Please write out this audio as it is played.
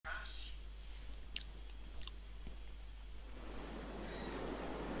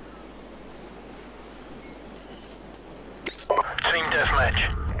match.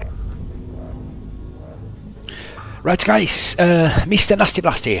 Right guys, Mr. Nasty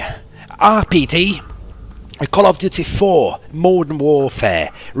Blast here. RPD, Call of Duty 4 Modern Warfare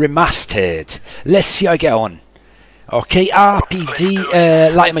Remastered. Let's see how I get on. Okay,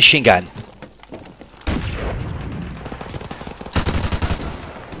 RPD light machine gun.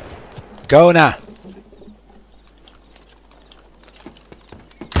 Go now.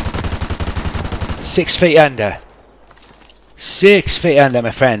 Six feet under. 6 feet under,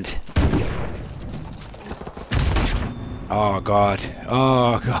 my friend. Oh god.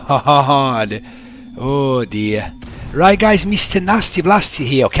 Oh god. Oh dear. Right guys, Mr. Nasty Blasty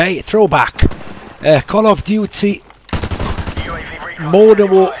here, okay? Throwback. Call of Duty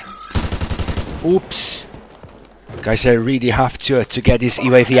Modern War. Oops. Guys, I really have to get this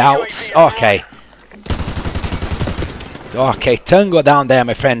UAV out. Okay. Okay, Tango down there,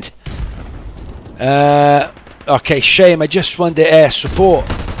 my friend. Okay, shame. I just want the air support.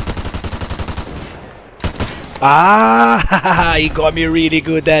 Ah, he got me really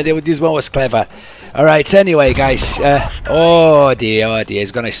good there. This one was clever. Alright, anyway, guys. Oh dear,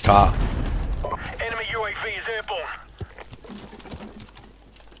 it's gonna start. Enemy UAV is airborne.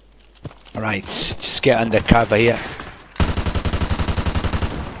 Alright, just get under cover here.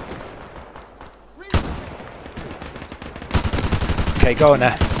 Okay, go on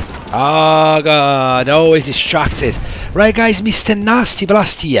there. Oh god, always distracted. Right guys, Mr. Nasty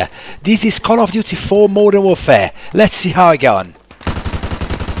Blast here. This is Call of Duty 4 Modern Warfare. Let's see how I get on.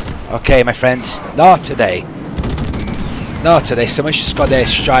 Okay, my friends, not today. Not today, someone just got their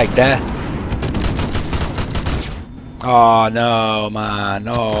strike there. Oh no, man,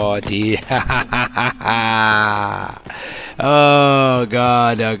 oh dear. Oh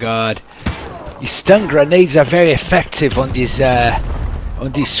god, oh god. These stun grenades are very effective on this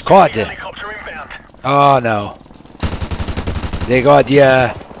squad. Oh no. They got the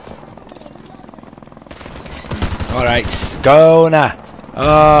alright, go now.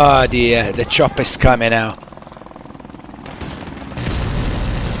 Oh dear, the chopper's coming now.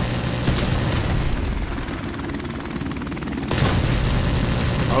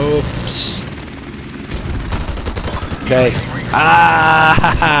 Oops. Okay.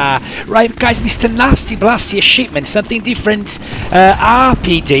 Ah, right guys, Mr. Nasty Blasty, a shipment, something different.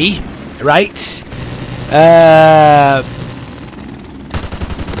 RPD, right?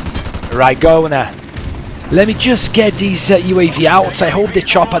 Right, go now. Let me just get these UAV out. I hope the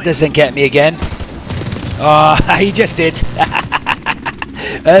chopper doesn't get me again. Oh, he just did.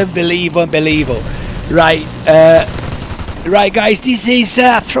 Unbelievable. Right, right guys, this is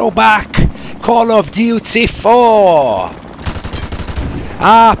Throwback Call of Duty 4.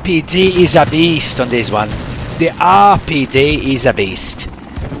 RPD is a beast on this one. The RPD is a beast.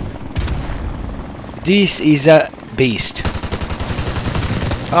 This is a beast.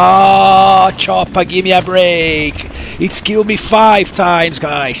 Oh, chopper, give me a break. It's killed me 5 times,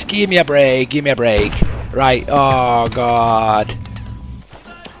 guys. Give me a break, give me a break. Right, oh god.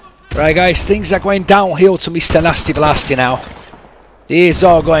 Right guys, things are going downhill to Mr. Nasty Blasty now. It's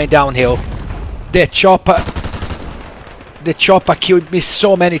all going downhill. The chopper killed me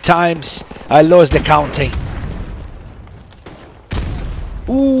so many times. I lost the counting.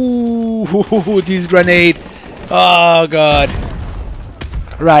 Ooh, this grenade. Oh god.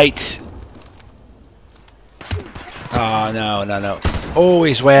 Right. Oh no.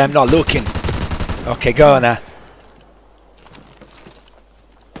 Always where I'm not looking. Okay, go on now.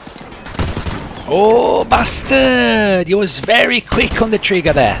 Oh, bastard! He was very quick on the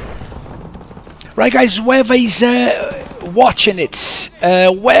trigger there. Right, guys, whoever is watching it,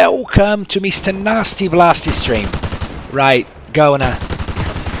 welcome to Mr. Nasty Blasty stream. Right, go on now.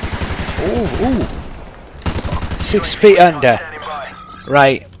 Ooh. 6 feet under.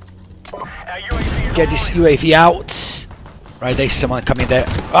 Right. Get this UAV out. Right, there's someone coming there.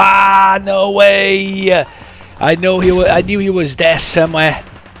 Ah, no way! I knew he was there somewhere.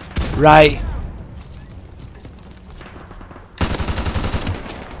 Right.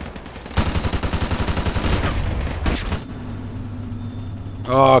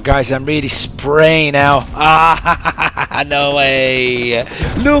 Oh, guys, I'm really spraying now. Ah, no way.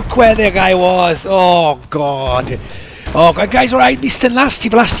 Look where the guy was. Oh, God. Oh, guys, all right, Mr. Nasty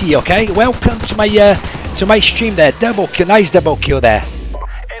Blasty, okay? Welcome to my stream there. Double kill, nice double kill there.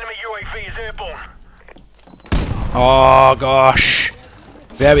 Enemy UAV is airborne. Oh, gosh.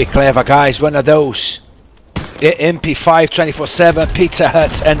 Very clever, guys. One of those. MP5 24/7, Pizza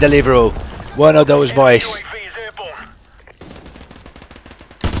Hut and Deliveroo. One of those boys.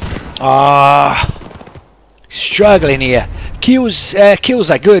 Ah, struggling here. Kills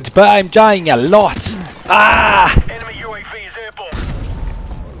are good, but I'm dying a lot. Ah! Enemy UAV is airborne.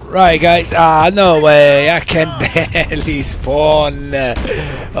 Right, guys. No way. I can barely spawn.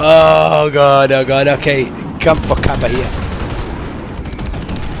 Oh god, oh god. Okay, come for cover here.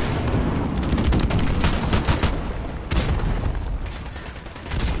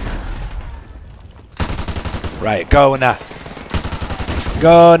 Right, go now.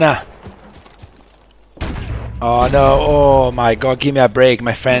 Go now. Oh no, oh my god, give me a break,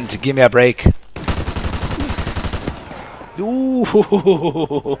 my friend, give me a break. Ooh.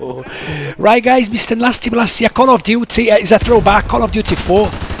 Right guys, Mr. Nasty Blasty, Call of Duty is a throwback, Call of Duty 4,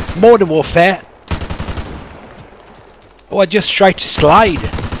 Modern Warfare. Oh, I just tried to slide.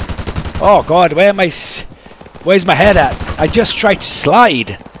 Oh god, where's my head at? I just tried to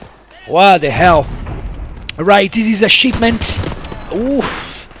slide. What the hell? Right, this is a shipment. Ooh.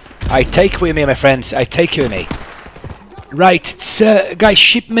 I take with me, my friends. I take you with me. Right, it's guys,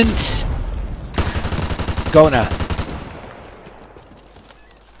 shipment. Go now.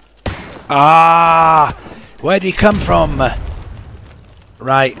 Ah, where did he come from?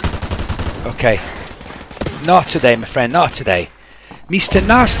 Right. Okay. Not today, my friend. Not today. Mr.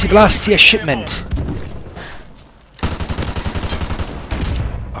 Nasty Blasty, a shipment.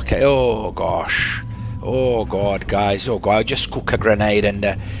 Okay. Oh gosh. Oh god, guys. Oh god. I'll just cook a grenade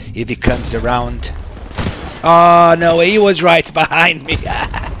and if he comes around. Oh no, he was right behind me.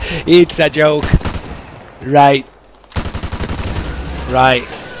 It's a joke. Right. Right.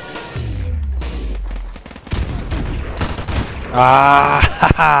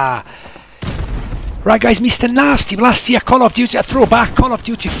 Ah. Right guys, Mr. Nasty Blasty, Call of Duty, a throwback, Call of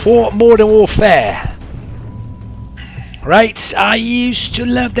Duty 4 Modern Warfare. Right, I used to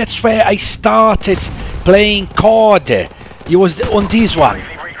love, that's where I started playing COD. It was on this one.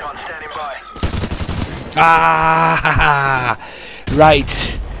 Ah,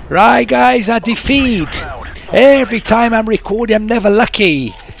 right. Right guys, a defeat. Every time I'm recording, I'm never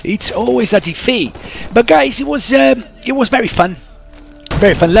lucky. It's always a defeat. But guys, it was very fun.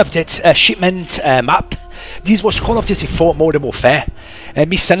 Very fun, loved it. Shipment map. This was Call of Duty 4 Modern Warfare.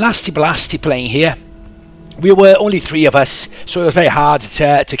 Mr. Nasty Blasty playing here. We were only 3 of us, so it was very hard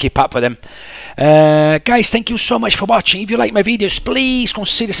to keep up with them. Guys, thank you so much for watching. If you like my videos, please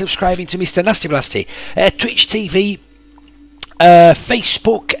consider subscribing to Mr. Nasty Blasty. Twitch TV,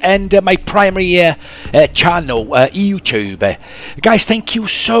 Facebook, and my primary channel, YouTube. Guys, thank you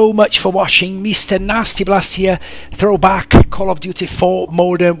so much for watching. Mr. Nasty Blasty here, throwback, Call of Duty 4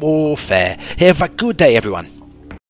 Modern Warfare. Have a good day, everyone.